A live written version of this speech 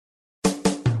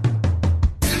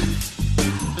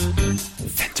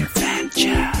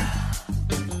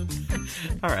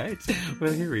All right.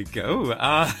 Well, here we go.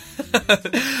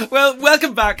 Well,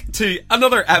 welcome back to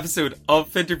another episode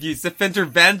of Finterviews, the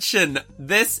Fintervention.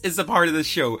 This is the part of the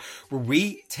show where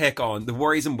we take on the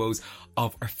worries and woes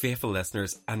of our faithful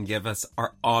listeners and give us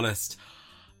our honest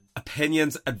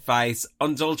opinions, advice,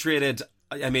 unadulterated,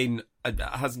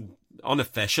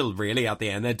 unofficial really at the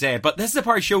end of the day. But this is the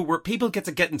part of the show where people get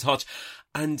to get in touch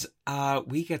and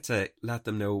we get to let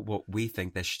them know what we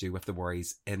think they should do with the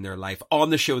worries in their life. On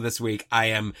the show this week, I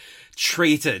am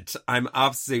treated. I'm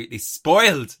absolutely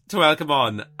spoiled to welcome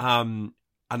on an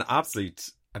absolute,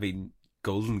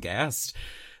 golden guest,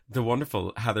 the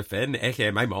wonderful Heather Finn,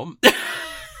 aka my mum.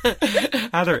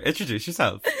 Heather, introduce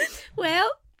yourself.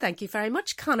 Well, thank you very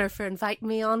much, Connor, for inviting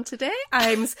me on today.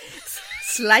 I'm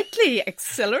slightly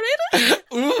exhilarated,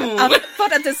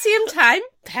 but at the same time,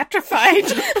 petrified.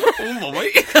 Oh, boy.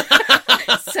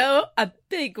 So, a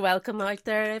big welcome out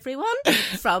there, everyone,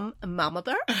 from Mama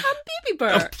Bear and Baby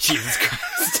Bear. Oh, Jesus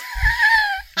Christ.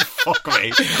 Fuck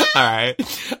me. Alright.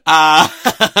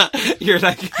 You're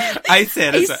like, I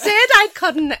said He said I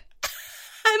couldn't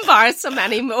embarrass him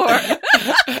anymore.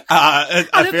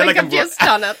 I feel like I've just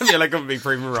done it. I feel like I'm being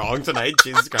proven wrong tonight.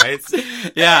 Jesus Christ.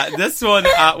 Yeah, this one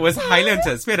was highly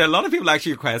anticipated. A lot of people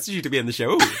actually requested you to be in the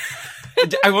show.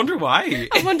 I wonder why.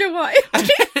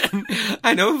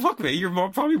 I know, fuck me, you're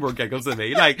probably more giggles than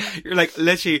me. Like, you're like,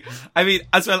 literally,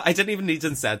 as well, I didn't even need to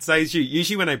incentivize you.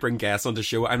 Usually when I bring guests on the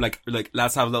show, I'm like,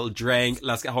 let's have a little drink,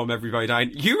 let's get home, everybody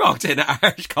down. You rocked in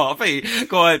Irish coffee,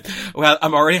 going, well,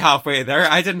 I'm already halfway there.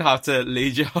 I didn't have to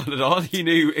lead you on at all. You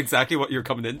knew exactly what you're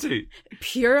coming into.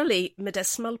 Purely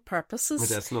medicinal purposes.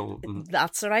 Medicinal.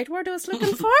 That's the right word I was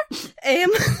looking for.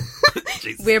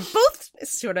 We're both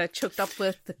sort of choked up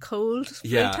with the cold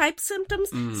flu type symptoms,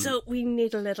 so we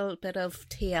need a little bit of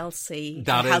TLC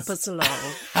to help us along.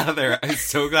 Heather, I'm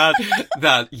so glad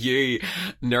that you,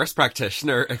 nurse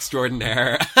practitioner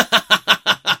extraordinaire,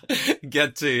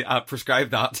 get to prescribe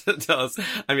that to us.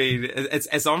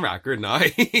 It's on record now.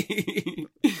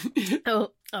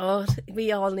 Oh,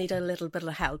 we all need a little bit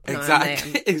of help now Exactly.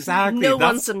 and then. Exactly. No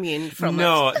one's immune from it.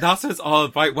 No, that's what it's all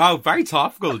about. Wow, very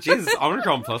topical. Jesus,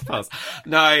 Omicron plus.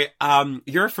 Now,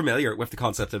 you're familiar with the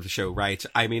concept of the show, right?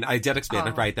 I did explain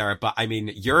it right there, but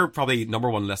you're probably number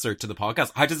one listener to the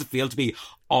podcast. How does it feel to be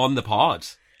on the pod?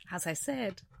 As I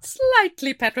said,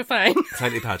 slightly petrifying.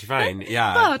 Slightly petrifying,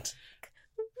 yeah. But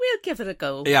we'll give it a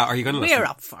go. Yeah, are you going to listen? We're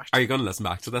up for it. Are you going to listen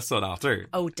back to this one after?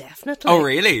 Oh, definitely. Oh,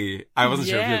 really? I wasn't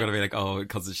sure if you were going to be like, oh,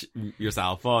 because it's your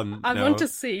cell phone. I want to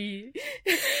see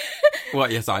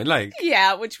what you sound like.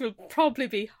 Yeah, which will probably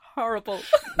be horrible.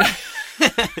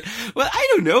 Well, I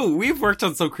don't know. We've worked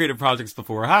on some creative projects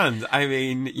beforehand.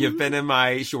 You've been in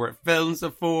my short films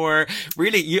before.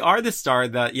 Really, you are the star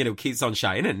that, keeps on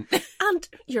shining. And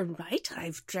you're right.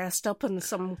 I've dressed up in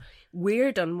some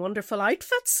weird and wonderful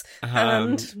outfits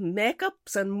and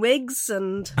makeups and wigs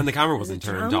and the camera wasn't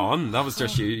turned on. That was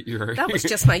just you. That was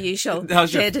just my usual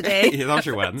day to day. Yeah, that was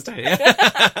your Wednesday.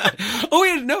 Oh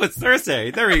wait, no, it's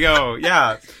Thursday. There we go.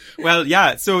 Yeah. Well,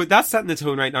 yeah. So that's setting the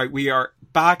tone right now. We are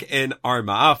back in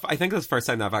Armagh. I think that's the first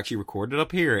time I've actually recorded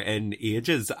up here in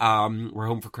ages. We're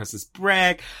home for Christmas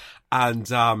break.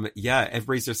 And,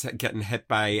 everybody's just getting hit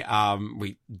by,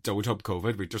 we don't hope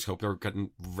COVID, we just hope they're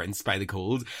getting rinsed by the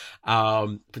cold.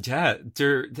 But yeah,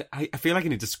 I feel like I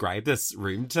need to describe this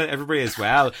room to everybody as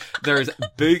well. There's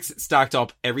books stacked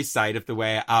up every side of the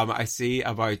way. I see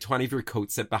about 20 of your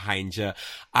coats sit behind you.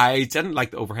 I didn't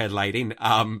like the overhead lighting,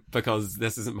 because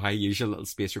this isn't my usual little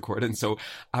space recording. So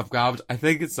I've grabbed, I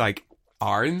think it's like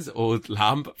Aaron's old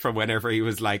lamp from whenever he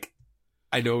was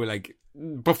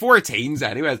before teens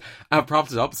anyways, I've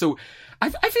propped it up. So I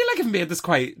feel like I've made this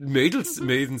quite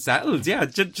smooth and settled. Yeah,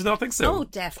 do you not think so? Oh,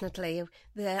 definitely.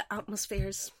 The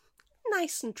atmosphere's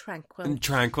nice and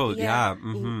tranquil. Yeah.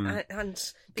 Mm-hmm. And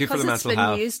good for because the it's mental been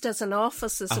health. used as an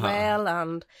office as well,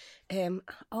 and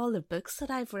all the books that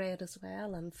I've read as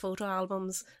well, and photo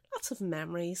albums, lots of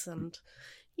memories, and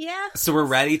yeah. So we're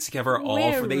ready to give our all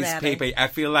We're for these ready. people. I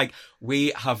feel like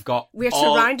we have got We're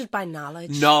surrounded by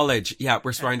knowledge. Knowledge. Yeah,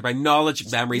 we're surrounded by knowledge,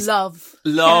 memories.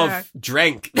 Love.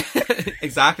 Drink.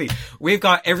 Exactly. We've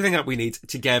got everything that we need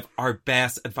to give our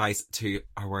best advice to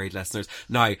our worried listeners.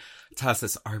 Now, tell us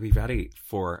this, are we ready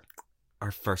for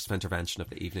our first intervention of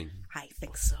the evening? I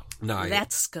think so. Now,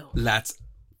 let's go. Let's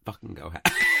fucking go.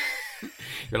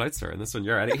 You're loud stir in this one.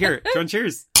 You're ready. Here, John,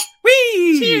 cheers.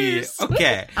 Whee! Cheers.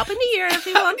 Okay. Happy New Year,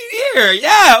 everyone. Happy New Year.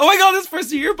 Yeah. Oh my God, this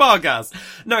first New Year podcast.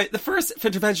 Now, the first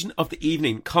intervention of the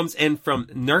evening comes in from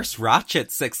Nurse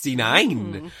Ratchet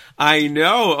 69. I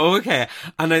know. Okay.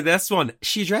 And now this one,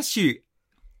 she addressed you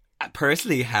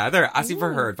personally, Heather, asking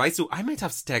for her advice. So I might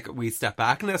have to take a wee step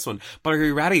back in this one. But are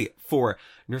you ready for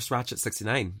Nurse Ratched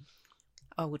 69?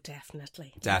 Oh,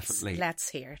 definitely. Definitely. Let's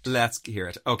hear it. Let's hear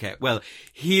it. Okay, well,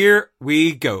 here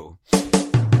we go.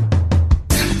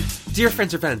 Dear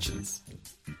Friendterventions.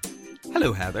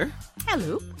 Hello, Heather.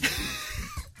 Hello.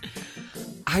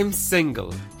 I'm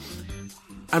single.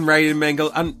 I'm ready to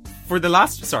mingle. And for the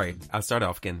last... Sorry, I'll start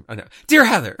off again. Oh, no. Dear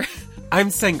Heather, I'm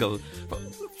single.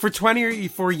 For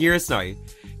 24 years now.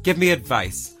 Give me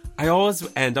advice. I always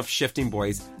end up shifting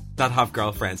boys that have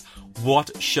girlfriends.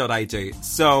 What should I do?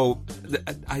 So,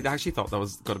 I actually thought that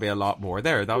was going to be a lot more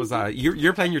there. That was,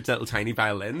 you're playing your little tiny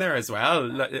violin there as well.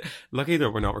 Lucky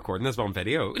that we're not recording this on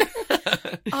video.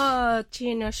 Oh,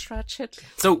 gee, Nurse Ratched.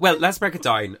 So, well, let's break it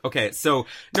down. Okay, so,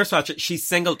 Nurse Ratched, she's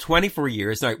single 24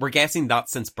 years now. We're guessing that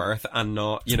since birth and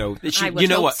not, you know, I would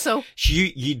hope so.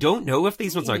 You don't know if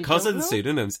these ones are, because of the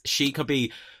pseudonyms, she could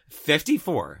be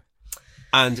 54.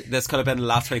 And this could have been the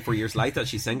last 24 years life that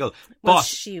she's single. Well, but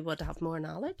she would have more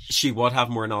knowledge. She would have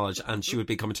more knowledge and she would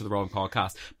be coming to the wrong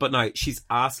podcast. But now she's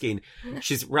asking,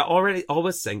 she's already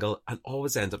always single and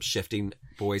always ends up shifting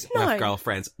boys with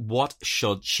girlfriends. What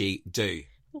should she do?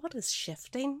 What is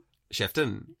shifting?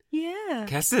 Shifting? Yeah.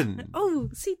 Kissing? Oh,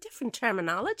 see, different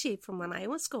terminology from when I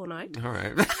was going out. All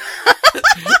right.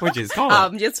 What'd you call it?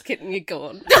 I'm just getting you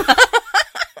going.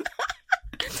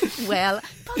 Well,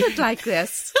 put it like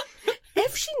this.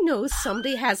 If she knows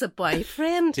somebody has a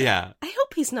boyfriend, yeah, I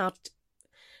hope he's not.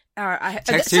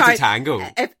 Takes two to tango.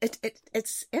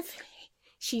 It's if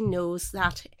she knows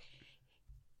that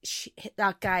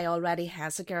that guy already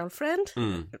has a girlfriend.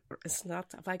 It's not.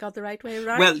 Have I got the right way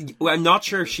around? Well, I'm not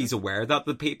sure if she's aware that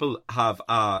the people have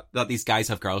that these guys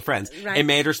have girlfriends. Right. It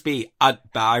may just be a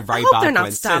very bad coincidence. They're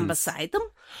not standing beside them.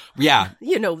 Yeah,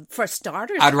 you know, for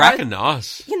starters, I'd reckon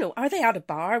not. You know, are they at a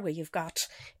bar where you've got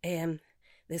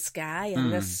this guy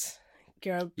and this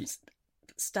girl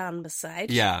stand beside.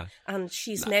 Yeah. And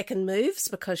she's making moves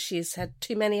because she's had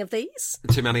too many of these.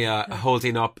 Too many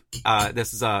holding up.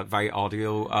 This is a very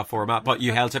audio format, but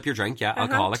you held up your drink, yeah,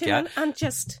 alcoholic, yeah. And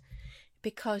just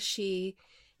because she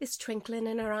is twinkling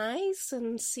in her eyes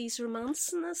and sees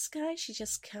romance in this guy, she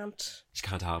just can't. She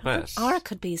can't help it. Or it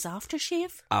could be his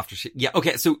aftershave. Aftershave. Yeah,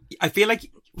 okay, so I feel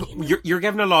like you're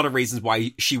giving a lot of reasons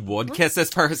why she would kiss this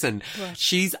person. But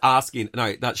she's asking,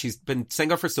 now, that she's been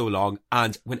single for so long,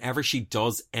 and whenever she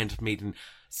does end up meeting,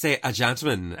 say, a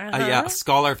gentleman, a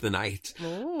scholar of the night,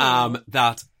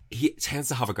 that he tends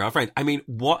to have a girlfriend. I mean,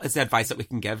 what is the advice that we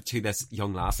can give to this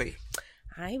young lassie?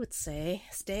 I would say,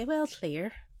 stay well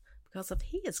clear. Because if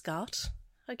he has got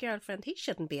a girlfriend, he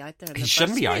shouldn't be out there. He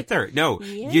shouldn't be out there. No.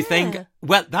 Yeah. You think,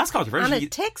 well, that's controversial. And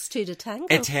it takes two to tango.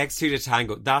 It takes two to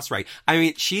tango. That's right. I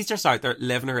mean, she's just out there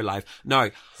living her life.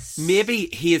 Now, maybe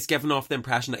he is giving off the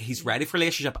impression that he's ready for a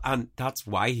relationship, and that's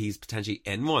why he's potentially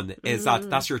in one, is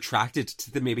that's you're attracted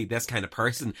to maybe this kind of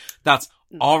person that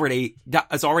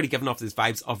has already given off these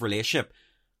vibes of relationship.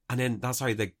 And then that's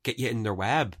how they get you in their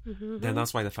web. Mm-hmm. Then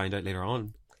that's why they find out later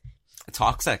on.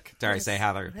 Toxic, dare I say,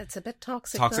 Heather. It's a bit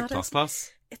toxic. Toxic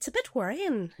plus. It's a bit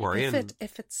worrying.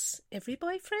 If it's every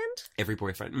boyfriend. Every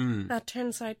boyfriend. That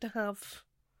turns out to have.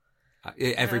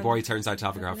 Every boy turns out to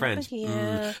have a girlfriend.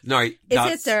 Yeah. No, is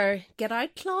it their get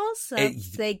out clause?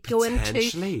 They go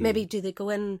into, maybe do they go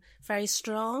in very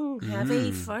strong,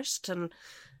 heavy first, and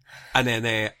then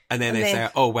they say,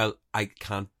 oh well, I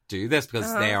can't do this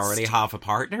because they already have a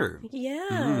partner.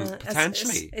 Yeah.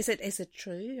 Potentially. Is it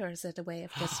true, or is it a way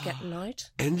of just getting out?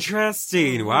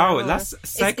 Interesting. Wow. Let's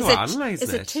psychoanalyze it.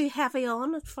 Is it too heavy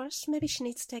on at first? Maybe she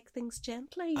needs to take things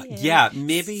gently. Yeah,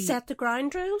 maybe. Set the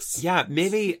ground rules. Yeah,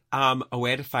 maybe a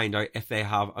way to find out if they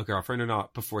have a girlfriend or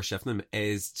not before shifting them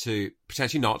is to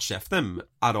potentially not shift them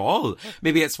at all.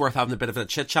 Maybe it's worth having a bit of a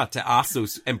chit chat to ask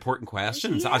those important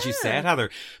questions, as you said, Heather,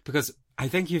 because I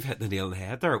think you've hit the nail on the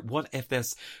head there. What if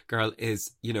this girl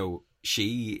is,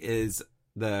 she is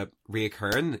the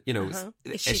reoccurring,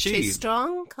 Is she too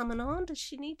strong coming on? Does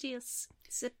she need to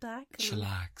sit back and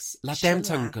chillax? Let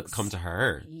them come to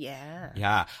her. Yeah.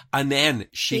 Yeah. And then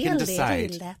she can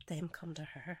decide. Let them come to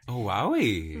her. Oh,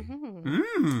 wowie.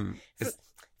 Mm-hmm.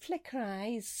 Flick her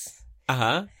eyes.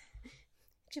 Uh-huh.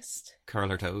 Just curl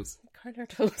her toes.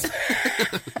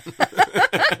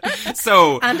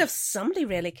 So, and if somebody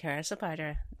really cares about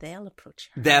her, they'll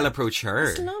approach her.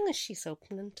 As long as she's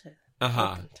open to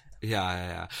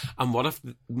Yeah. And what if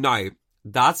now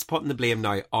that's putting the blame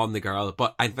now on the girl,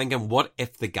 but I'm thinking, what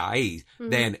if the guy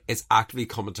then is actively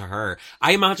coming to her?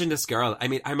 I imagine this girl.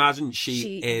 I imagine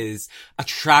she is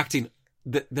attracting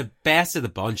the best of the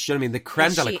bunch. You know what I mean? The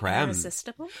creme de la creme.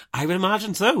 Irresistible? I would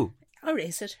imagine so. Or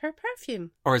is it her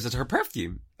perfume?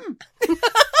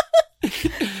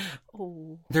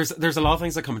 Oh. There's a lot of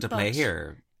things that come into play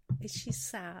here. Is she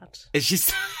sad? Is she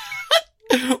sad?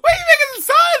 Why are you making it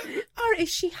sad? Or is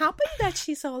she happy that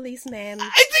she's all these men?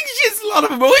 I think she has a lot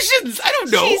of emotions. I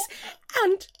don't know.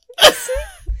 And listen,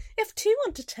 if two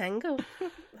want to tango,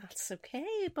 that's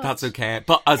okay. But that's okay.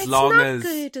 But as long as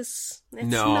it's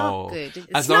not good. It's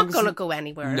as not going to go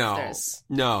anywhere.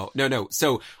 No.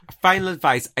 So, final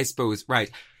advice, I suppose. Right.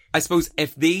 I suppose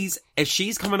if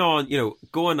she's coming on,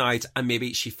 going out and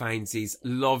maybe she finds these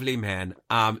lovely men,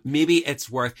 maybe it's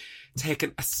worth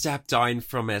taking a step down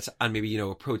from it and maybe,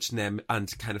 approaching them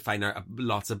and kind of finding out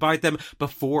lots about them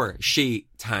before she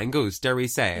tangos, dare we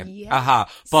say.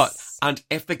 Yes. And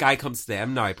if the guy comes to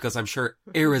them now, because I'm sure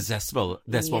irresistible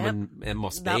this woman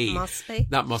must be.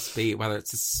 That must be, whether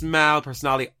it's a smell,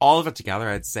 personality, all of it together,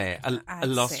 I'd say.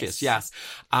 Illustrious, yes.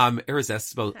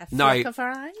 Irresistible. Flick of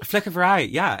her eye. A flick of her eye,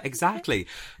 yeah, exactly.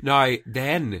 Now,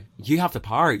 then, you have the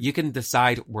power. You can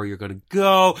decide where you're going to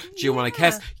go. Do you want to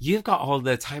kiss? You've got all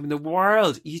the time in the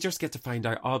world. You just get to find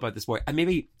out all about this boy. And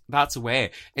maybe that's a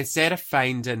way. Instead of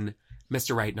finding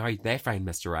Mr. Right now, they find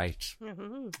Mr. Right.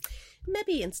 Mm-hmm.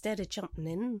 Maybe instead of jumping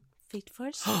in feet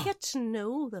first, get to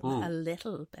know them a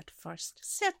little bit first.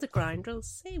 Set the ground rules.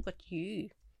 Say what you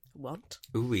want.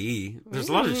 Ooh-wee. There's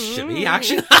a lot of shimmy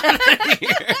action here.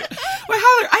 Well,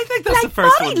 Heather, I think that's the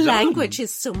first one. Body language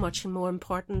is so much more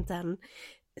important than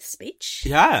speech.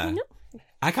 Yeah.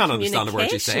 I can't understand a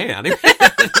word you say anyway.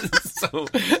 So,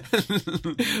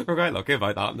 we're quite lucky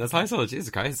about that in this household,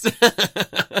 Jesus Christ.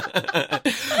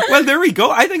 Well, there we go.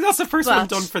 I think that's the first one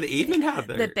done for the evening,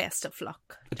 Heather. The best of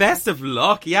luck. Best of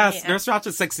luck, yes. Yeah. Nurse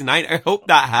Ratchet 69. I hope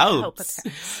that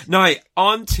helps. Now,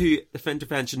 on to the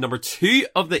intervention number 2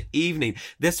 of the evening.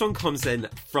 This one comes in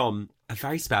from a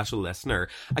very special listener.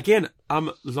 Again,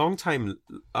 long time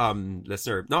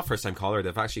listener, not first time caller.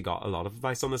 They've actually got a lot of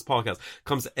advice on this podcast.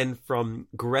 Comes in from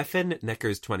Griffin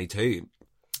Knickers 22.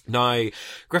 Now,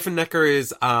 Griffin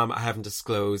Knickers, I haven't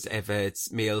disclosed if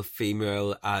it's male,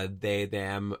 female, they,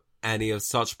 them, any of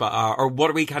such, but or what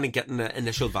are we kind of getting the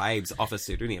initial vibes off a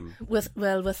pseudonym? With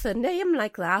a name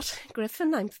like that,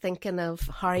 Griffin, I'm thinking of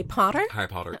Harry Potter. Harry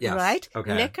Potter, yes. Right?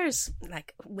 Okay. Knickers,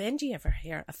 like, when do you ever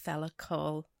hear a fella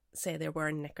say they're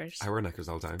wearing knickers? I wear knickers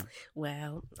all the time.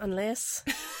 Well, unless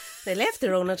they left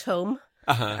their own at home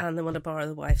and they want to borrow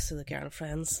the wife's or the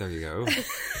girlfriend's. There you go.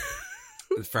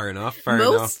 Fair enough.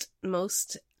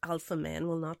 Most alpha men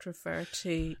will not refer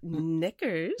to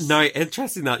knickers. Now,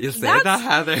 interesting that you say that,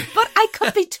 Heather. But I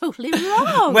could be totally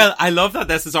wrong. Well, I love that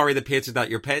this is already the picture that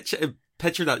you're painting.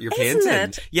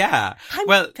 It? Yeah.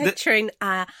 I'm picturing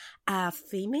a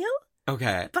female.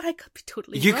 Okay. But I could be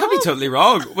totally wrong. You could be totally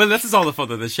wrong. Well, this is all the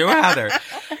fun of the show, Heather.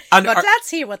 But let's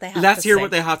hear what they have to say. Let's hear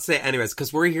what they have to say anyways,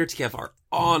 because we're here to give our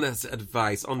honest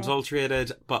advice,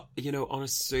 unadulterated, but,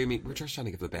 unassuming. We're just trying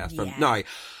to give the best from. Now,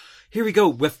 here we go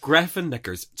with Griffin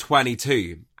Knickers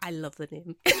 22. I love the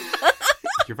name.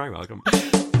 You're very welcome.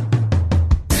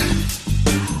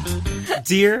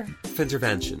 Dear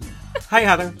Fintervention. Hi,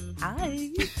 Heather. Hi.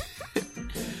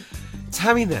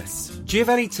 Tell me this. Do you have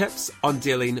any tips on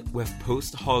dealing with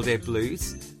post-holiday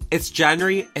blues? It's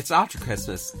January, it's after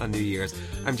Christmas and New Year's.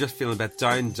 I'm just feeling a bit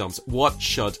down dumps. What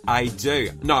should I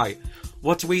do? Now,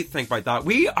 what do we think about that?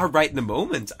 We are right in the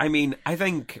moment. I mean, I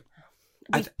think...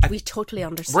 We totally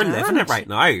understand. We're living it right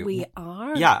now. We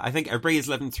are. Yeah, I think everybody is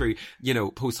living through,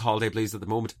 post-holiday blues at the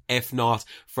moment, if not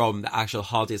from the actual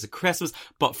holidays of Christmas,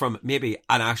 but from maybe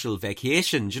an actual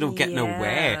vacation, getting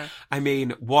away. I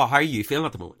mean, how are you feeling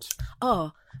at the moment?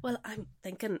 Oh, well, I'm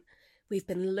thinking we've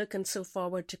been looking so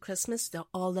forward to Christmas.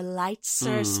 All the lights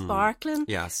are sparkling.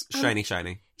 Yes, shiny.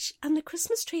 And the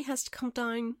Christmas tree has to come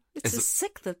down. It's the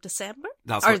 6th of December.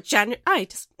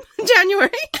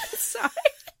 January. Sorry.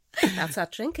 That's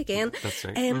that drink again. That's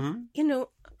right. And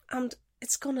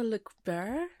it's going to look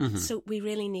bare. Mm-hmm. So we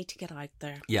really need to get out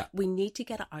there. Yeah. We need to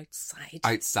get outside.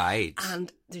 Outside.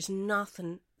 And there's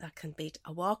nothing that can beat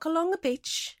a walk along a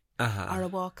beach or a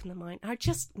walk in the mountain or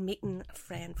just meeting a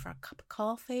friend for a cup of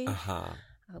coffee. A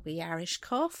wee Irish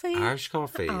coffee. Or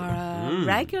a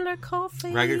regular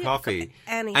coffee. Regular coffee.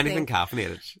 Anything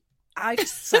caffeinated.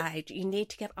 Outside. You need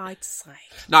to get outside.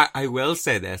 Now, I will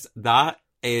say this. That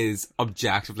is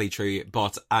objectively true,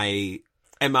 but I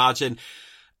imagine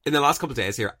in the last couple of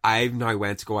days here, I've now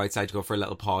went to go outside to go for a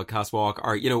little podcast walk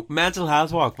or, mental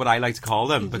health walk, what I like to call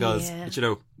them, because,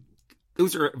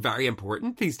 those are very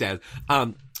important these days.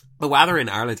 The weather in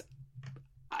Ireland,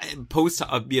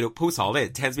 post-holiday,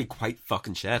 it tends to be quite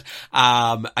fucking shit.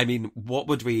 I mean, what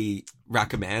would we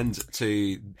recommend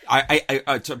to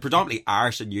predominantly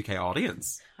Irish and UK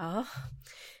audience?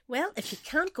 Well, if you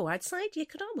can't go outside, you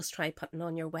could always try putting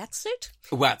on your wetsuit.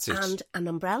 Wetsuit. And an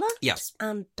umbrella. Yes.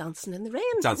 And dancing in the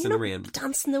rain. Dancing in the rain.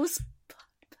 Dancing those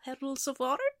puddles of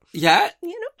water. Yeah.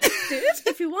 You know, do it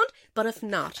if you want. But if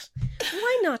not,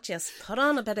 why not just put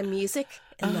on a bit of music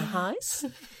in the house?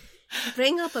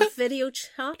 Bring up a video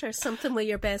chat or something with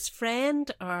your best friend,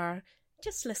 or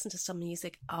just listen to some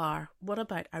music. Or what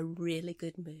about a really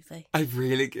good movie? A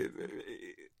really good movie.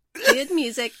 Good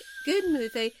music, good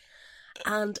movie,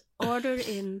 and order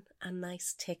in a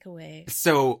nice takeaway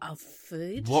of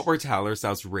food. What we're telling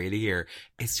ourselves really here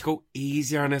is to go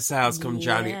easy on ourselves come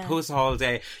January,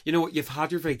 post-holiday. You know what? You've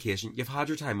had your vacation, you've had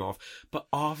your time off, but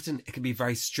often it can be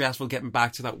very stressful getting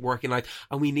back to that working life.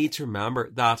 And we need to remember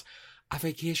that a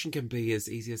vacation can be as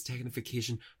easy as taking a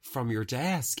vacation from your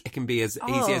desk. It can be as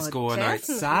easy as going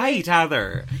outside,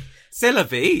 Heather. C'est la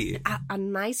vie. A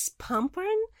nice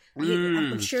pampering.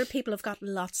 I'm sure people have got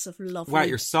lots of lovely... Wet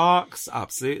your socks,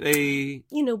 absolutely.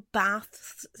 You know,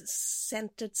 bath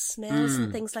scented smells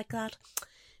and things like that.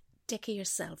 Dicky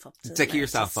yourself up. Dicky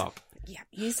yourself up. Yeah,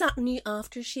 use that new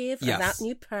aftershave or that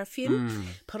new perfume.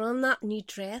 Put on that new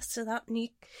dress or that new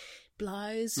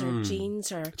blouse or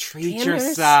jeans or treat trainers.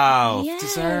 Yourself. Yeah.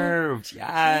 Deserved.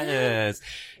 Yes.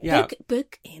 Yeah.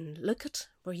 Book in. Look at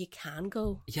where you can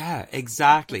go. Yeah,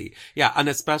 exactly. Yeah, and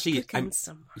especially...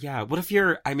 somewhere. Yeah, what if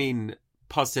you're,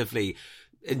 positively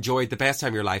enjoyed the best time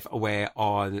of your life away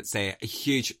on, say, a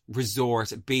huge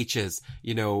resort, beaches,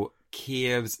 you know,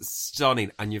 caves,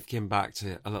 stunning, and you've come back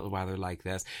to a little weather like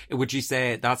this. Would you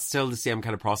say that's still the same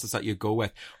kind of process that you go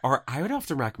with? Or I would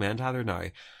often recommend, Heather, now,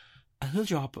 a little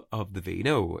drop of the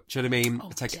vino. Do you know what I mean?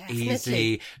 It's like definitely.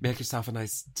 Easy. Make yourself a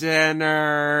nice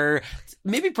dinner.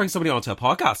 Maybe bring somebody onto a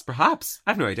podcast, perhaps.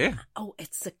 I have no idea. Oh,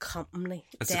 it's the company.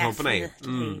 It's definitely. The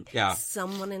company. Yeah.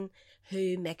 Someone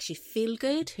who makes you feel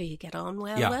good, who you get on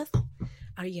well with,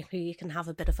 or who you can have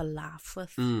a bit of a laugh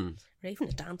with, or even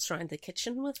a dance around the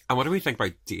kitchen with. And what do we think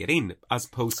about dating as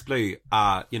post-blue,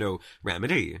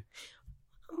 remedy?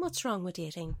 What's wrong with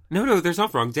dating? No, there's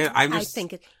nothing wrong with dating. I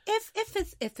think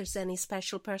if there's any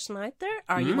special person out there,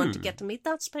 or you want to get to meet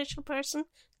that special person,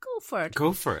 go for it.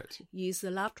 Go for it. Use the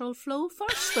lateral flow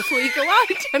first before you go out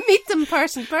and meet them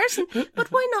person.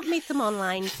 But why not meet them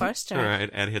online first? Or... All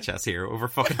right, NHS here over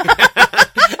fucking.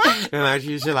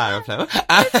 Use your lateral flow.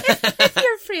 if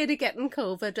you're afraid of getting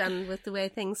COVID and with the way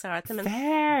things are at the minute.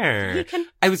 Fair. You can...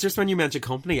 I was just, when you mentioned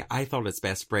company, I thought it's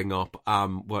best to bring up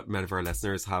what many of our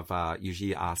listeners have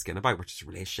usually asking about, which is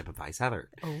relationship advice, Heather.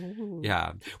 Oh.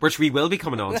 Yeah. Which we will be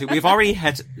coming on to. We've already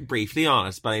hit briefly on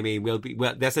it,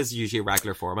 but this is usually a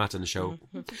regular format in the show.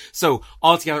 So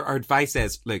altogether, our advice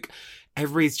is, look,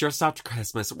 everybody's just after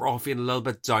Christmas. We're all feeling a little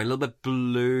bit down, a little bit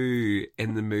blue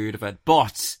in the mood of it.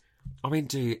 But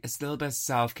it's a little bit of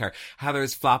self-care.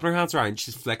 Heather's flapping her hands around.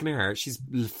 She's flicking her hair. She's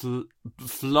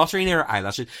fluttering her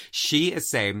eyelashes. She is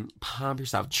saying, pamper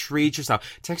yourself, treat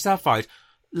yourself, take yourself out.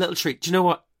 Little treat. Do you know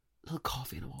what? Little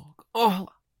coffee and a walk.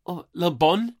 Oh, little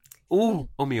bun. Oh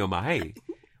me, oh my.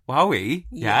 Wowie.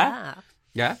 Yeah.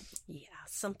 Yeah. Yeah,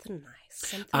 something nice.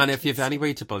 And if you have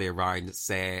anybody to bully around,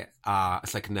 say, a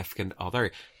significant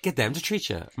other, get them to treat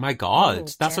you. My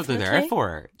God, that's what they're there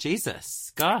for.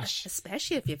 Jesus, gosh.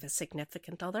 Especially if you have a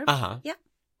significant other. Yeah.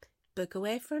 Book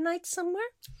away for a night somewhere.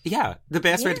 Yeah. The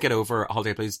best way to get over a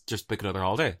holiday, please, just book another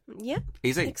holiday. Yeah.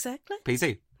 Easy. Exactly.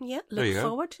 Peasy. Yeah. Look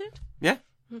forward to it. Yeah.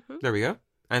 There we go.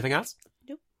 Anything else?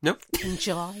 Nope.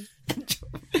 Enjoy.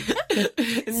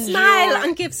 Smile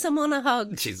and give someone a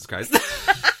hug. Jesus Christ.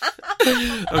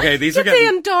 Okay, these are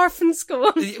getting... the endorphins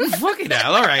going. Fucking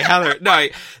hell, alright, Heather. Now,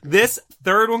 this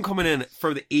third one coming in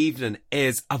for the evening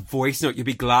is a voice note you'll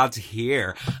be glad to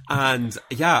hear. And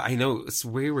yeah, I know, it's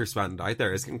we were spending out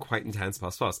there. It's getting quite intense,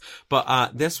 plus.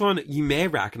 But this one, you may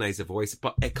recognise the voice,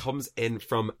 but it comes in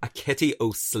from a Kitty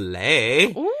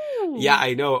O'Slay. Ooh. Yeah,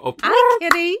 I know. Hi,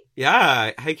 Kitty.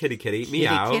 Yeah, hi, Kitty.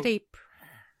 Meow. Kitty.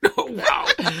 Oh, wow.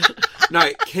 Now,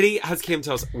 Kitty has came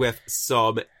to us with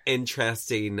some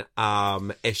interesting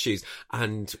issues,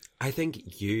 and I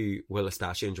think you will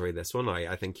especially enjoy this one.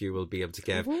 I think you will be able to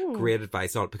give great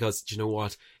advice on it, because do you know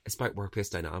what? It's about workplace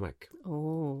dynamic.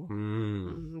 Oh.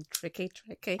 Tricky.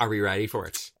 Are we ready for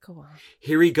it? Go on.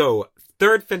 Here we go.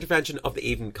 Third intervention of the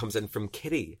evening comes in from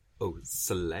Kitty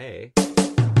O'Slay.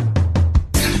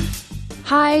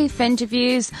 Hi,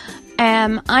 Finterviews.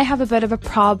 I have a bit of a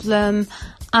problem.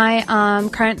 I am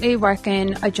currently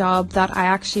working a job that I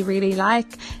actually really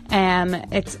like.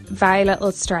 It's very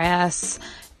little stress.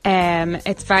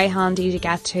 It's very handy to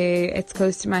get to. It's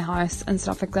close to my house and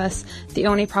stuff like this. The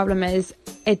only problem is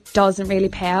it doesn't really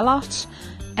pay a lot.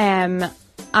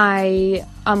 I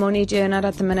am only doing it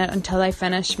at the minute until I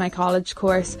finish my college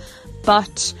course.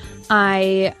 but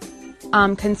I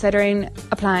am considering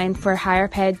applying for higher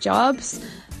paid jobs.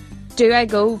 Do I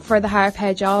go for the higher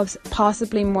paid jobs,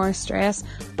 possibly more stress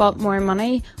but more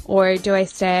money, or do I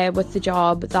stay with the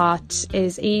job that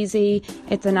is easy,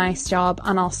 it's a nice job,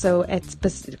 and also it's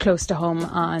close to home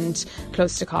and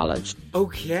close to college?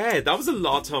 Okay, that was a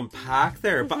lot to unpack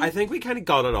there, but I think we kind of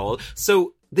got it all.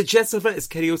 So the gist of it is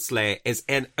Kitty O'Slea is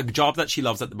in a job that she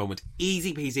loves at the moment.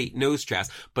 Easy peasy, no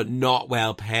stress, but not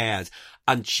well paid.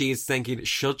 And she's thinking,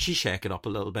 should she shake it up a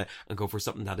little bit and go for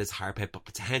something that is higher paid, but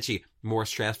potentially more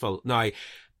stressful? Now,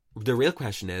 the real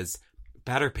question is,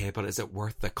 better pay, but is it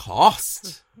worth the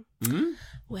cost?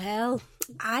 Well,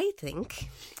 I think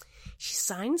she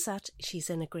sounds that she's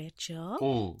in a great job.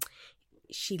 Oh.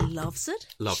 She loves it.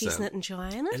 She's not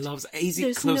enjoying it. It loves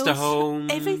easy, close to home.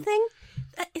 Everything.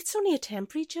 It's only a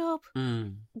temporary job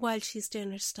while she's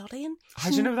doing her studying. How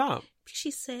do you know that?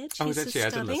 She said she's studying. I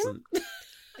didn't listen.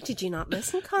 Did you not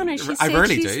listen, Connor? I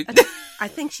rarely do. I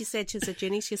think she said she's at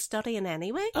uni. She's studying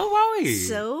anyway. Oh, wow.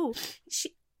 So,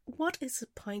 what is the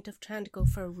point of trying to go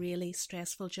for a really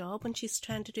stressful job when she's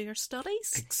trying to do her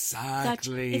studies?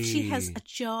 Exactly. That if she has a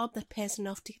job that pays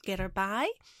enough to get her by,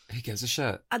 who gives a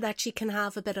shit? And that she can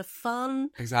have a bit of fun.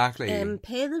 Exactly.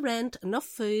 Pay the rent, enough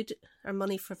food, or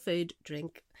money for food,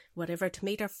 drink, whatever, to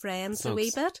meet her friends a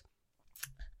wee bit.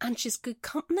 And she's good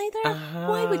company there.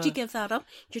 Why would you give that up?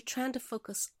 You're trying to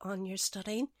focus on your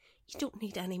studying. You don't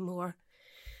need any more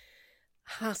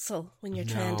hassle when you're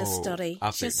trying to study.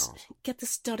 Just get the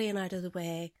studying out of the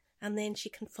way, and then she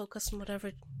can focus on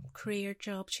whatever career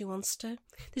job she wants to.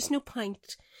 There's no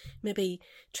point maybe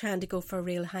trying to go for a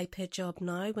real high paid job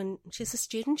now when she's a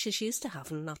student. She's used to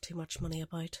having not too much money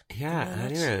about. Yeah,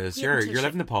 anyways, you're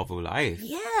living the Pavo life.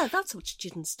 Yeah, that's what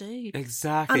students do.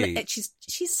 Exactly. And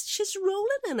she's rolling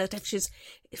in it if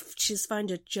she's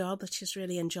found a job that she's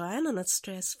really enjoying and it's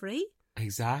stress free.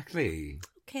 Exactly.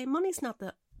 Okay, money's not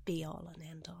the be all and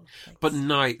end all of things. But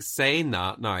now, saying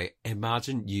that,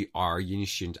 imagine you are a uni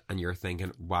student and you're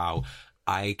thinking, wow,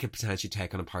 I could potentially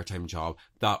take on a part-time job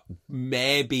that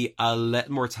may be a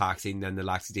little more taxing than the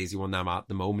laxy-daisy one I'm at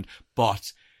the moment,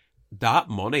 but that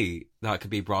money that could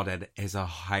be brought in is a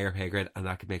higher pay grade, and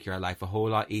that could make your life a whole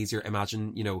lot easier.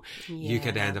 Imagine, you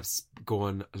could end up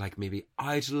going like maybe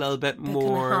out a little bit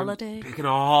more. Booking a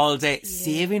holiday.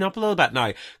 Saving up a little bit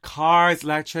now. Cars,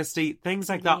 electricity, things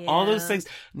like that. All those things.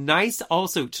 Nice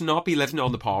also to not be living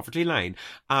on the poverty line.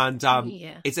 And could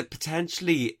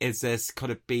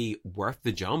it be worth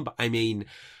the jump? I mean,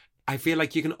 I feel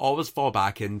like you can always fall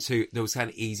back into those kind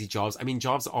of easy jobs. I mean,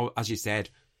 jobs, as you said,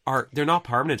 they're not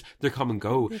permanent. They're come and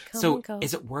go.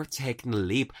 Is it worth taking a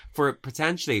leap for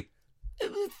potentially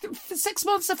 6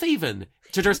 months if even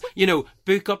to just,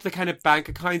 book up the kind of bank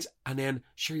account and then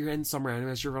sure you're in somewhere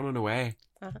anyways, you're running away.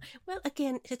 Well,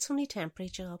 again, it's only temporary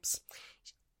jobs.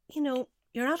 You're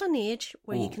at an age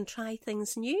where you can try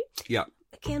things new. Yeah.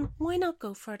 Again, why not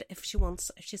go for it if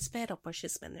she's fed up where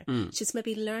she's been there? She's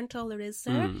maybe learnt all there is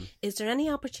there. Is there any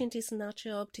opportunities in that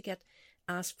job to get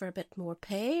ask for a bit more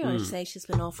pay, or say she's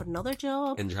been offered another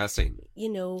job? Interesting.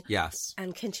 Yes.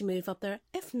 And can she move up there?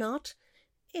 If not,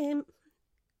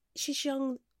 she's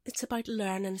young. It's about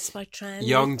learning. It's about trying.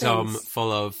 Young, dumb,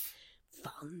 full of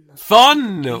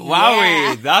fun.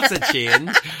 Wowie, that's a change.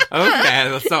 Okay,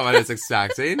 that's not what I was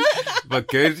expecting, but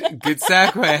good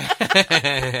segue.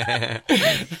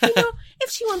 If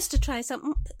she wants to try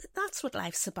something, that's what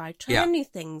life's about. Trying new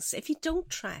things. If you don't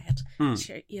try it,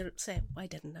 you'll say, why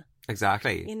didn't I?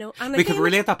 Exactly. And we could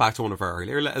relate that back to one of our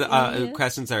earlier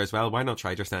questions there as well. Why not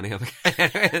try just any other?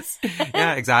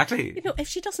 Yeah, exactly. If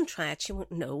she doesn't try it, she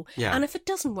won't know. Yeah. And if it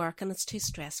doesn't work and it's too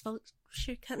stressful,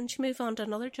 sure, can't she move on to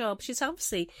another job? She's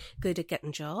obviously good at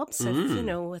getting jobs. If,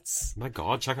 it's... My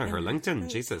God, check out her LinkedIn.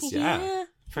 Jesus, yeah.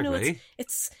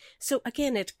 It's so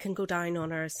again, it can go down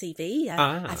on her CV.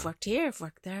 I've worked here, I've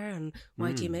worked there, and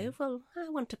why do you move? Well, I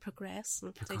want to progress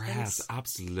and do things.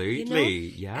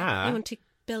 Absolutely, yeah. I want to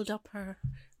build up her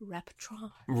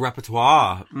repertoire.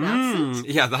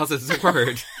 Yeah, that's the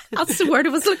word. That's the word I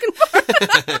was looking for.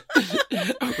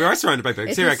 We are surrounded by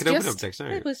books here. I can open up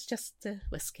dictionary. It was just the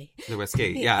whiskey.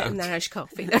 Yeah. And Irish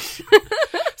coffee.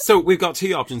 So we've got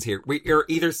two options here. You're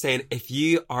either saying if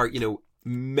you are,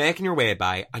 making your way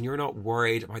by and you're not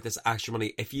worried about this extra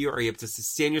money, if you are able to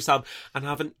sustain yourself and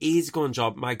have an easygoing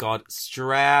job, my God,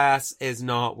 stress is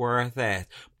not worth it.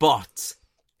 But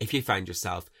if you find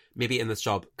yourself maybe in this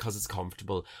job because it's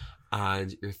comfortable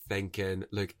and you're thinking,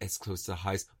 look, it's close to the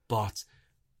house, but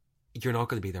you're not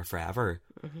going to be there forever.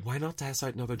 Why not test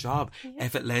out another job?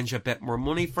 If it lends you a bit more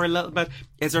money for a little bit,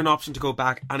 is there an option to go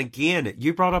back? And again,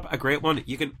 you brought up a great one.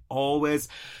 You can always,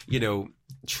 you know,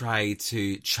 try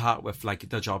to chat with like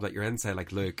the job that you're in. Say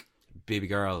like, look, baby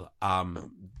girl,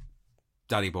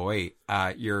 daddy boy,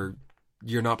 you're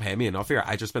not paying me enough here.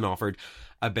 I just been offered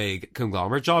a big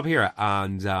conglomerate job here,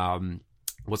 and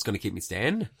what's going to keep me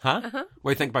staying? Huh? What do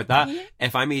you think about that? Yeah.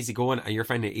 If I'm easygoing and you're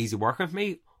finding it easy working with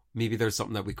me, maybe there's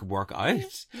something that we could work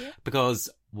out. Yeah. Because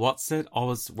what's it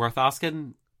always worth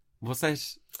asking? What's it?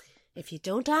 If you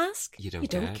don't ask, you don't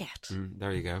get.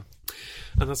 There you go.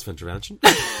 And that's Fintervention.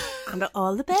 And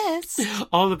all the best.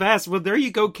 All the best. Well, there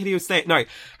you go, Kitty O'Slate. Now,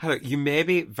 Heather, you may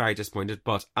be very disappointed,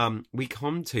 but we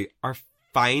come to our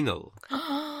final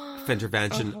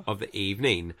Fintervention of the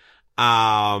evening.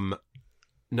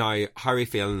 Now, how are you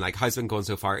feeling? Like, how's it been going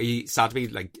so far? Are you sad to be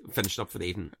like finished up for the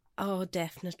evening? Oh,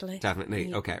 definitely. Definitely.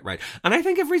 Yeah. Okay, right. And I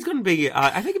think everybody's going to be,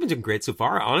 I think you've been doing great so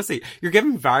far, honestly. You're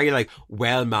giving very, like,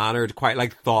 well-mannered, quite,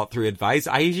 like, thought-through advice.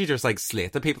 I usually just, like,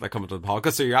 slate the people that come into the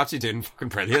podcast, so you're actually doing fucking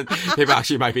brilliant. People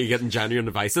actually might be getting genuine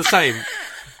advice this time.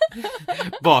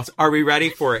 But are we ready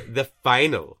for the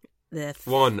final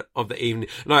one of the evening?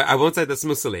 Now, I won't say this is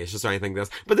most salacious or anything like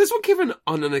this, but this one came from an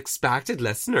unexpected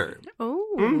listener.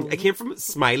 Oh. It came from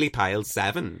Smiley Pile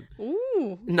 7.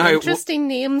 Ooh. Now, interesting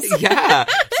names. Yeah.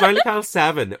 Smiley Pile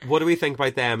 7. What do we think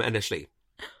about them initially?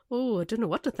 Oh, I don't know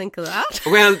what to think of that.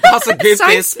 Well, that's a good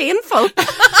Sounds painful.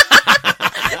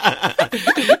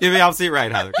 You'd be absolutely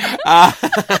right, Heather.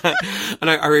 And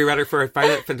now, are we ready for a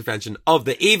final Fintervention of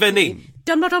the evening?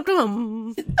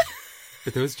 Dum-dum-dum-dum.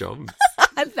 With those drums.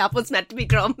 That was meant to be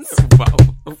drums. Wow.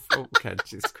 Okay,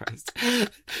 Jesus Christ.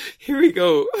 Here we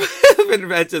go.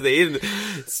 Fintervention of the evening.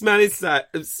 Smiley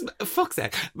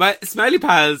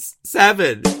Pals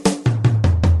 7.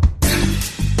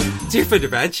 Dear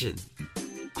Fintervention,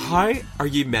 how are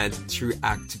you meant to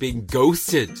react to being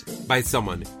ghosted by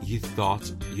someone you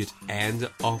thought you'd end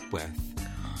up with?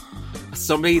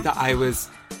 Somebody that I was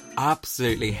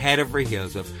absolutely head over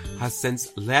heels with has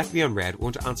since left me on red,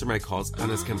 won't answer my calls, and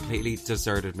has completely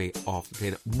deserted me off the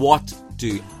plane. What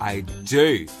do I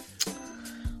do?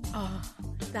 Oh,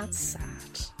 that's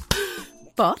sad.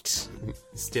 But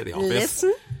state the obvious.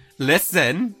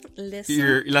 Listen.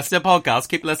 You're listening to podcasts.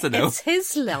 Keep listening. It's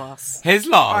his loss. His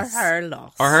loss. Or her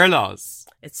loss. Or her loss.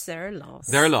 It's their loss.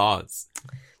 Their loss.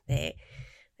 If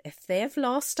they've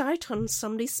lost out on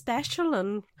somebody special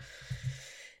and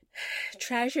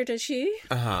treasured as you,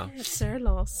 it's their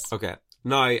loss. Okay.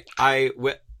 Now, why are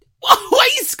you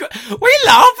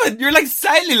laughing? You're like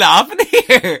silently laughing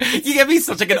here. You give me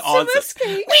such like an odd... It's a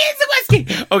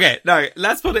whiskey. Okay, now,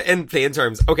 let's put it in plain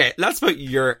terms. Okay, let's put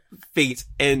your feet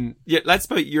in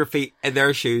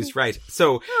their shoes, right?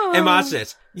 So, imagine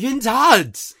it. You and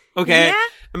Dad, okay? Yeah.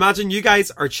 Imagine you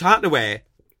guys are chatting away.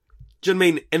 Do you know what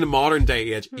I mean? In the modern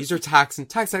day age, you're text,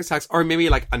 or maybe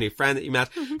like a new friend that you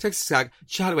met, text,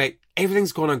 chat away,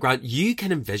 everything's going on grand. You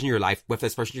can envision your life with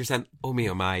this person. You're saying, oh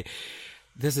my,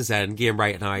 this is Endgame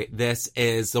right now. This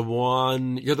is the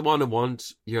one, you're the one I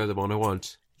want. You're the one I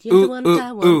want. You're the one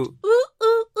I want.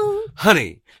 Ooh.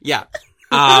 Honey. Yeah.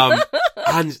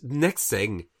 And next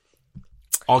thing,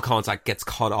 all contact gets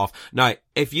cut off. Now,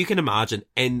 if you can imagine,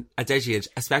 in a digital age,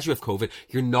 especially with COVID,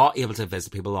 you're not able to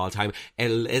visit people all the time. It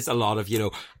is a lot of,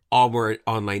 onward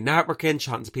online networking,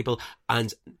 chatting to people,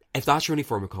 and if that's your only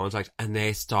form of contact and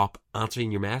they stop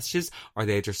answering your messages, or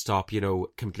they just stop,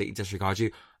 completely disregard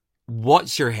you,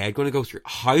 what's your head going to go through?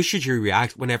 How should you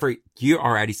react whenever you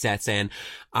already set saying,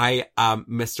 I am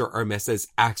Mr. or Mrs.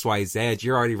 XYZ?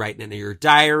 You're already writing it in your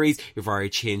diaries. You've already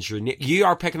changed your name. You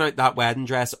are picking out that wedding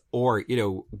dress or,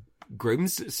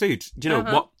 groom's suit. Do you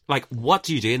know what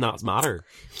do you do in that matter?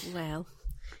 Well,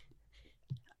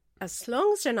 as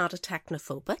long as they're not a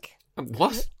technophobic.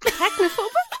 What? Technophobic?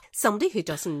 Somebody who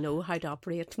doesn't know how to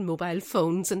operate mobile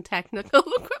phones and technical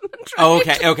equipment.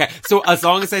 Right? Okay. So as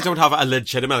long as they don't have a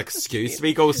legitimate excuse to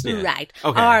be ghosting you. Right.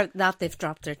 Okay. Or that they've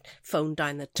dropped their phone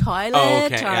down the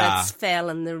toilet, it's fell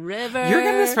in the river. You're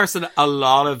giving this person a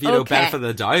lot of, benefit of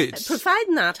the doubt.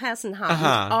 Providing that hasn't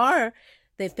happened. Or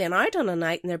they've been out on a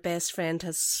night and their best friend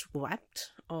has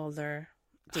swept all their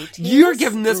details. You're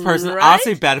giving this person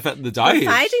absolute benefit of the doubt.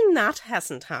 Providing that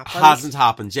hasn't happened. Hasn't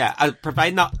happened, yeah.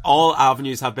 Providing that all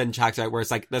avenues have been checked out, where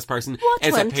it's like this person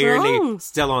is apparently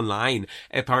still online.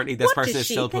 Apparently this person is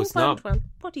still posting up.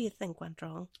 What do you think went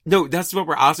wrong? No, that's what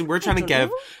we're asking. We're trying to give,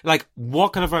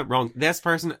 what could have went wrong? This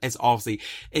person is obviously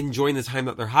enjoying the time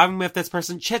that they're having with this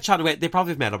person. Chit-chat away. They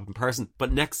probably have met up in person.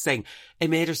 But next thing, it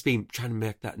may just be trying to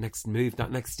make that next move, that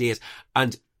next date.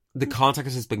 And the contact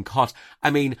has been cut. I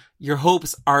mean, your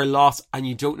hopes are lost and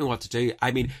you don't know what to do.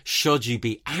 I mean, should you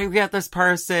be angry at this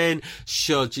person?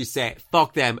 Should you say,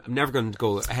 fuck them, I'm never going to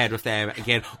go ahead with them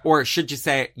again? Or should you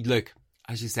say, look,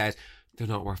 as you said, they're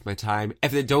not worth my time.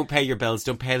 If they don't pay your bills,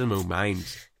 don't pay them no mind.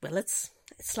 Well, it's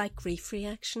like grief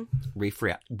reaction. Grief?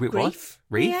 Grief?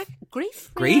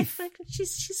 Grief?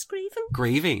 She's grieving.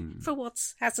 Grieving. For what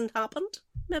hasn't happened,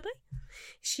 maybe.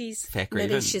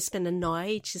 Maybe she's been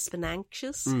annoyed, she's been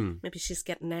anxious. Maybe she's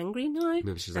getting angry now.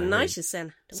 Maybe she's angry. Now she's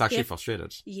saying... It's actually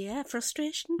frustrated. Yeah,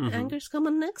 frustration. Anger's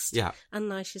coming next. Yeah. And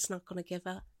now she's not going to give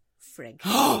a frig.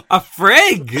 A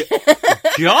frig?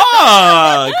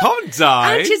 God, calm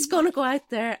down. And she's going to go out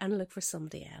there and look for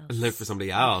somebody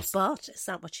else. But is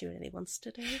that what she really wants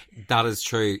to do? That is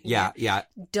true. Yeah.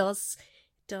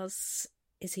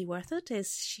 Is he worth it?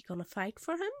 Is she going to fight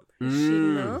for him? Is she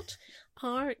not?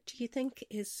 Or do you think,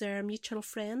 is there a mutual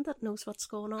friend that knows what's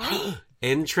going on?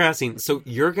 Interesting. So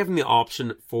you're given the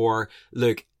option for,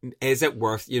 look, is it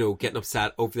worth, getting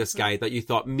upset over this guy that you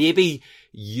thought maybe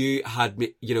you had,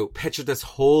 pictured this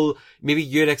whole, maybe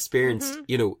you'd experienced,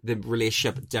 the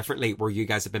relationship differently where you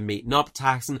guys have been meeting up,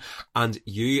 texting, and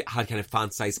you had kind of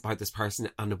fantasized about this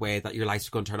person and the way that your lives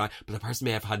were going to turn out, but the person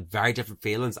may have had very different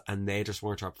feelings and they just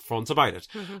weren't upfront about it.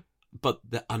 But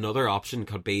another option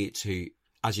could be to,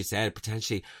 as you said,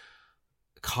 potentially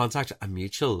contact a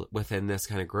mutual within this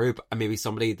kind of group, and maybe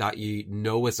somebody that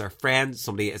is their friend,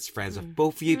 somebody is friends with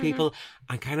both of you people,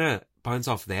 and kind of bounce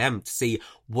off them to see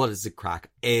what is the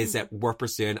crack. Is it worth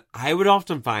pursuing? I would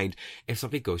often find if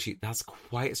somebody ghosts you, that's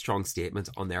quite a strong statement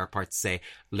on their part to say,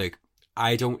 look,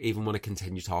 I don't even want to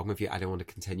continue talking with you. I don't want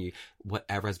to continue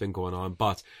whatever has been going on.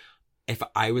 But if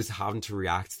I was having to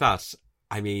react to that,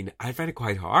 I mean, I find it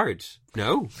quite hard.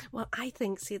 No? Well, I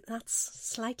think, that's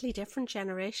slightly different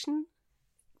generation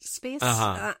space.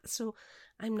 So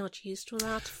I'm not used to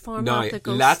that format.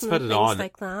 Now, let's put it on.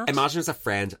 Like that. Imagine it's a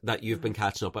friend that you've been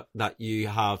catching up with, that you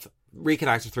have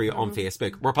reconnected through on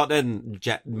Facebook. We're putting in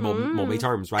mummy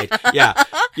terms, right? Yeah.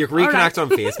 You're reconnected on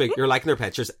Facebook. You're liking their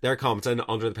pictures. They're commenting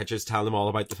under the pictures, telling them all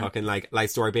about the fucking life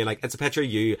story, being like, it's a picture of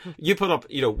you. You put up,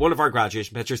 one of our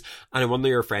graduation pictures, and then one of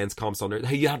your friends comments under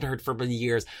who you hadn't heard for many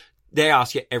years. They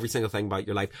ask you every single thing about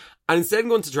your life. And instead of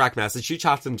going to direct message, you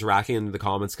chat them directly in the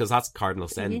comments, because that's cardinal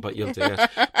sin, but you'll do it.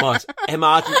 But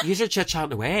imagine, you should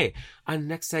chit-chatting away, and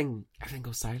next thing, everything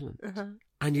goes silent.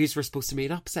 And you were supposed to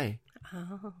meet up, say.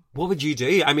 What would you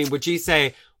do? I mean, would you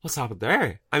say, what's happened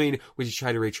there? I mean, would you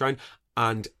try to reach around?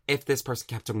 And if this person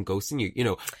kept on ghosting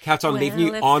you, kept on leaving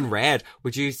you on red,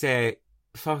 would you say,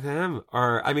 fuck them?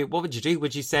 Or, I mean, what would you do?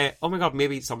 Would you say, oh my God,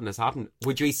 maybe something has happened?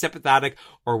 Would you be sympathetic,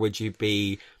 or would you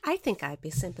be... I think I'd be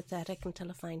sympathetic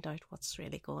until I find out what's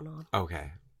really going on.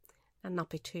 Okay. And not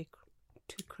be too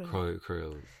cruel.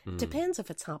 Cruel. Depends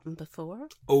if it's happened before.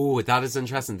 Oh, that is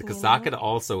interesting, because that could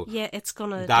also... Yeah, it's going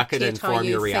to... That could inform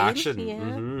your reaction.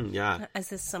 Yeah. Yeah. Is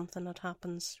this something that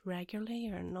happens regularly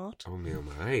or not? Oh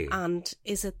my. And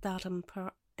is it that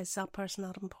is that person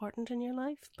that important in your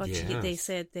life? But they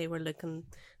said they were looking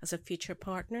as a future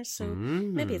partner, so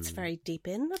maybe it's very deep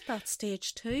in at that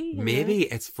stage too. Maybe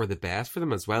it's for the best for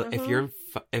them as well. If you're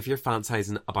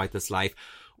fantasizing about this life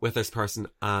with this person,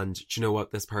 and do you know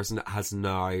what, this person has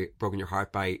now broken your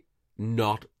heart by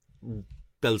not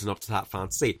building up to that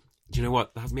fantasy. Do you know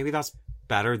what? Maybe that's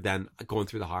better than going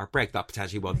through the heartbreak that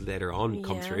potentially will later on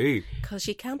come through. Because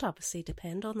you can't obviously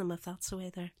depend on them if that's the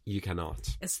way they're... You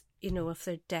cannot. It's, if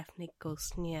they're definitely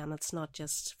ghosting you and it's not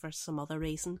just for some other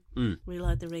reason. Rule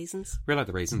out the reasons. Rule out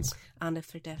the reasons. And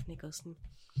if they're definitely ghosting,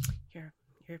 you're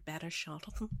better shot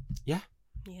of them. Yeah.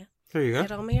 Yeah. There you go.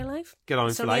 Get on with your life. Get on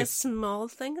with your life. It's only a small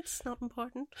thing. It's not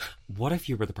important. What if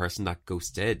you were the person that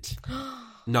ghosted?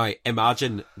 Now,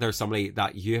 imagine there's somebody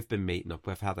that you have been meeting up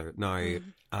with, Heather, now,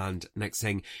 and next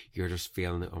thing, you're just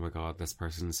feeling, oh my God, this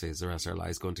person says the rest of their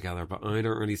lives going together, but I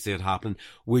don't really see it happen.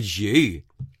 Would you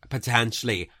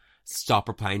potentially stop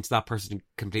replying to that person and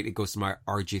completely ghost them out,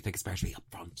 or do you think it's better to be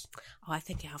upfront? Oh, I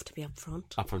think you have to be upfront.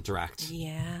 Upfront, direct.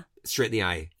 Yeah. Straight in the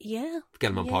eye. Yeah.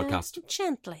 Get them on podcast.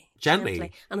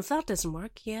 Gently. And if that doesn't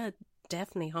work,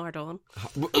 definitely hard on.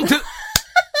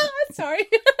 Sorry.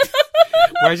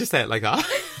 Why did you say it like that?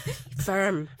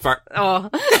 Firm. Oh.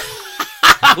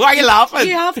 Why are you laughing?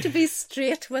 You have to be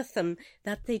straight with them,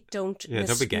 that they don't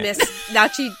don't be gay.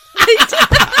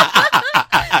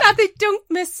 that they don't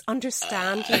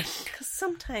misunderstand you. Because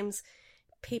sometimes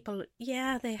people,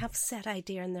 they have set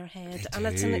idea in their head, and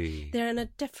they're in a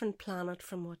different planet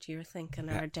from what you're thinking,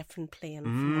 or a different plane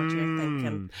from what you're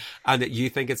thinking. And you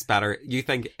think it's better. You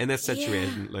think in this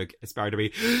situation, look, it's better to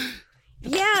be.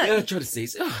 Yeah. Try to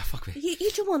seize. Oh, fuck me. You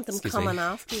don't want them coming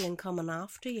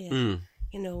after you.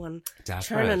 and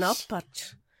Desperate. turning up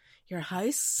at your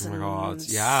house. Oh my and, God,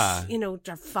 yeah.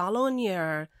 They're following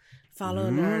her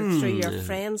through your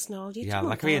friends and all. Yeah,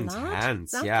 that could be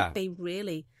intense. That could be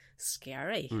really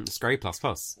scary. Scary plus.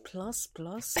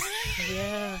 Plus.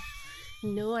 Yeah.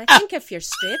 No, I think if you're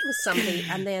straight with somebody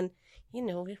and then,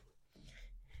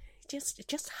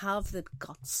 just have the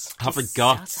guts. Have the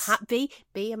guts.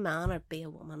 Be a man or be a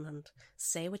woman and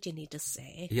say what you need to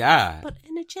say. Yeah. But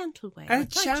in a gentle way.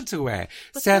 Gentle way.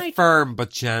 Say firm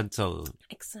but gentle.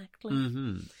 Exactly.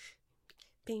 Mm-hmm.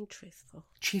 Being truthful.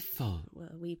 Well,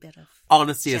 a wee bit of...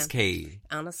 Honesty is key.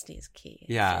 Honesty is key.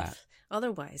 Yeah.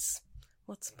 Otherwise,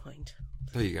 what's the point?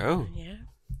 There you go. Yeah.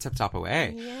 Tip-top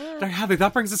away. Yeah. There, Heather,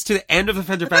 that brings us to the end of the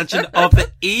Fintervention of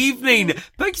the evening.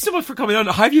 Thank you so much for coming on.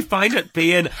 How have you found it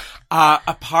being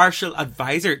a partial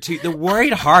advisor to the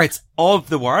worried hearts of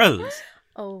the world?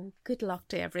 Oh, good luck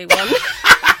to everyone.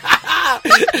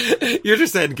 You're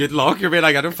just saying good luck. You're being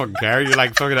like, I don't fucking care. You're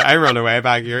like, fucking, I run away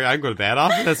back here. I'm going to bed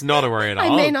off. That's not a worry at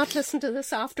all. I may not listen to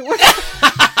this afterwards.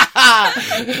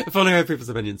 Funny how people's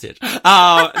opinions change.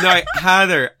 Now,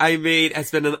 Heather,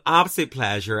 it's been an absolute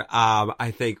pleasure.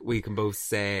 I think we can both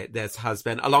say this has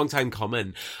been a long time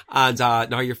coming. And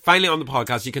now you're finally on the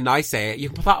podcast. You can now say it. You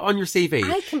can put that on your CV.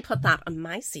 I can put that on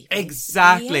my CV.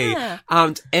 Exactly. Yeah.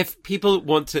 And if people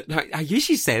want to, now, I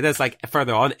usually say this like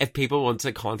further on, if people want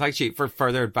to contact you for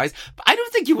further advice, but I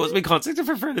don't think you want to be contacted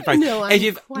for further advice. No,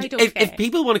 I'm quite okay. If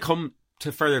people want to come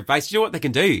to further advice, you know what they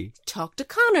can do? Talk to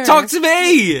Connor. Talk to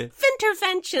me!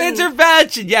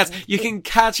 Fintervention, yes. You can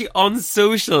catch you on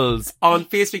socials, on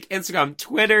Facebook, Instagram,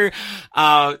 Twitter,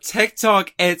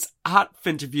 TikTok. It's at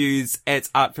Finterviews.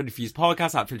 It's at Finterviews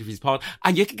Podcast, at Finterviews Pod.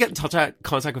 And you can get in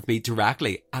contact with me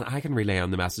directly, and I can relay on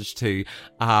the message to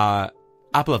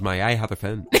Apple of my eye, Heather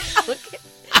Finn. Okay.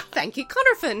 Thank you,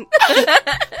 Connor Finn.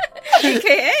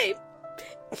 AKA...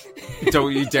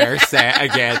 Don't you dare say it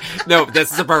again. No,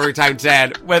 this is a perfect time to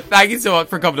end. Well, thank you so much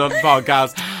for coming on the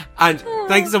podcast. And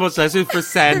thank you so much, listeners, for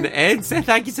sending in. Say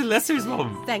thank you to listeners,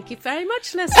 Mum. Thank you very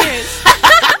much, listeners.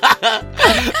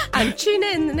 And tune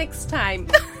in the next time.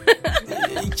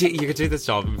 You could do this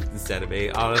job instead of me,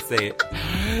 honestly.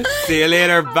 See you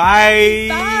later. Bye.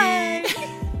 Bye.